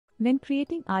When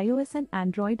creating iOS and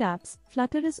Android apps,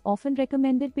 Flutter is often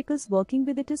recommended because working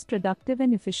with it is productive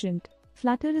and efficient.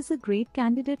 Flutter is a great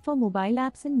candidate for mobile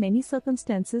apps in many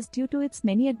circumstances due to its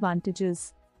many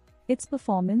advantages. Its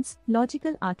performance,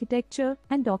 logical architecture,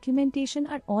 and documentation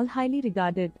are all highly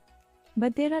regarded.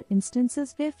 But there are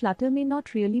instances where Flutter may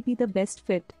not really be the best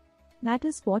fit. That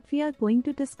is what we are going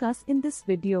to discuss in this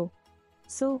video.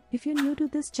 So, if you're new to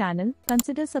this channel,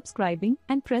 consider subscribing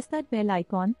and press that bell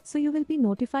icon so you will be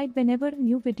notified whenever a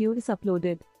new video is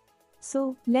uploaded.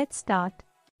 So, let's start.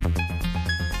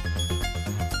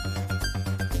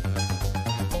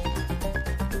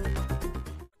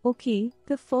 Okay,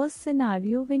 the first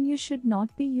scenario when you should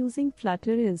not be using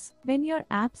Flutter is when your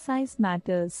app size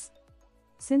matters.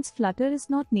 Since Flutter is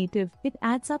not native, it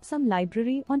adds up some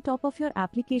library on top of your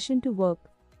application to work.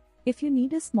 If you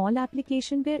need a small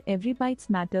application where every byte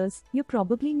matters, you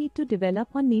probably need to develop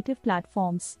on native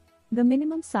platforms. The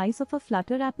minimum size of a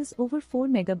Flutter app is over 4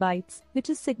 megabytes, which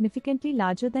is significantly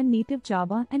larger than native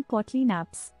Java and Kotlin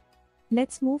apps.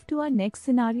 Let's move to our next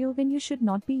scenario when you should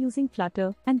not be using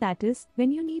Flutter, and that is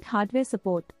when you need hardware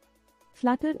support.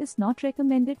 Flutter is not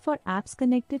recommended for apps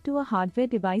connected to a hardware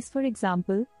device, for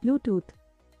example, Bluetooth.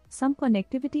 Some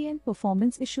connectivity and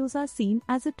performance issues are seen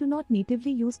as it do not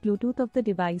natively use Bluetooth of the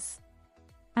device.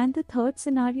 And the third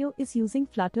scenario is using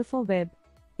Flutter for web.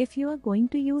 If you are going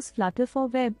to use Flutter for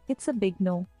web, it's a big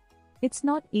no. It's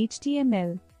not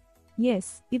HTML.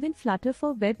 Yes, even Flutter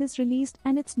for web is released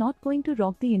and it's not going to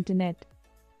rock the internet.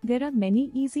 There are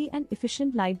many easy and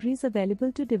efficient libraries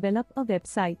available to develop a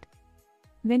website.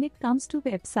 When it comes to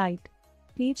website,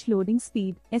 page loading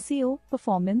speed, SEO,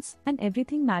 performance, and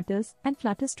everything matters, and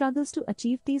Flutter struggles to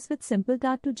achieve these with simple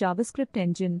Dart to JavaScript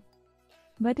engine.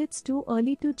 But it's too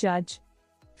early to judge.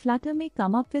 Flutter may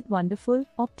come up with wonderful,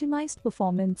 optimized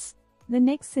performance. The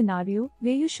next scenario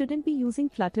where you shouldn't be using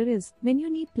Flutter is when you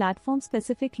need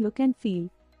platform-specific look and feel.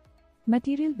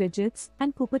 Material widgets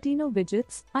and Cupertino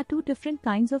widgets are two different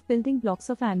kinds of building blocks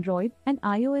of Android and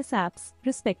iOS apps,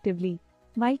 respectively.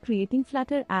 While creating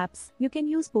Flutter apps, you can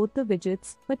use both the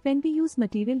widgets, but when we use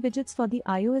material widgets for the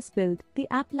iOS build, the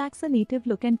app lacks a native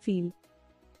look and feel.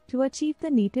 To achieve the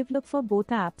native look for both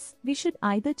apps, we should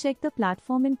either check the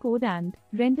platform in code and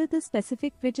render the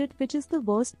specific widget, which is the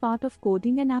worst part of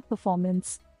coding and app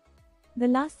performance. The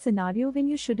last scenario when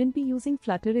you shouldn't be using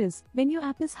Flutter is when your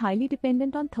app is highly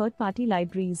dependent on third-party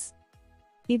libraries.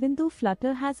 Even though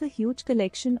Flutter has a huge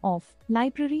collection of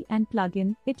library and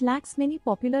plugin, it lacks many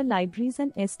popular libraries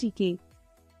and SDK.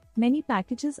 Many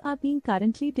packages are being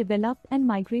currently developed and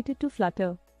migrated to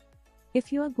Flutter.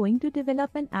 If you are going to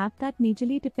develop an app that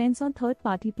majorly depends on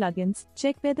third-party plugins,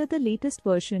 check whether the latest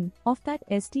version of that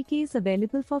SDK is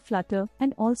available for Flutter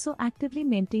and also actively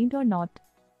maintained or not.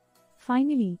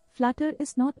 Finally, Flutter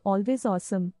is not always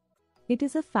awesome. It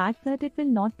is a fact that it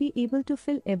will not be able to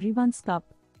fill everyone's cup.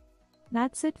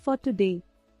 That's it for today.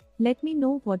 Let me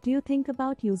know what do you think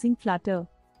about using Flutter.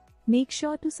 Make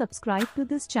sure to subscribe to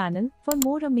this channel for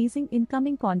more amazing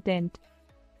incoming content.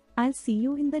 I'll see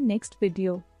you in the next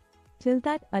video. Till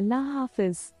that, Allah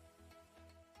Hafiz.